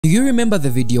Do you remember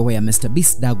the video where Mr.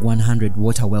 Beast dug 100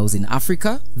 water wells in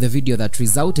Africa? The video that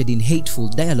resulted in hateful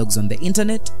dialogues on the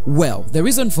internet? Well, the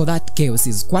reason for that chaos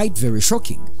is quite very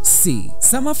shocking. See,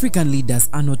 some African leaders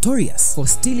are notorious for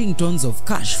stealing tons of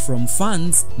cash from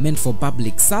funds meant for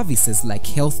public services like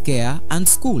healthcare and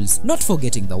schools, not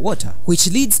forgetting the water, which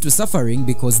leads to suffering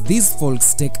because these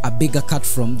folks take a bigger cut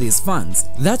from these funds.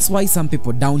 That's why some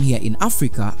people down here in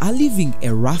Africa are living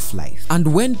a rough life.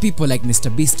 And when people like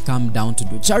Mr. Beast come down to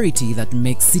do charity that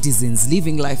makes citizens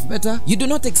living life better, you do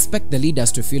not expect the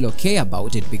leaders to feel okay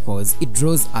about it because it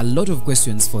draws a lot of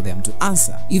questions for them to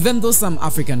answer. Even though some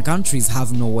African countries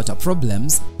have no water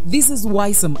problems, this is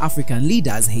why some African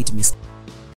leaders hate Mr.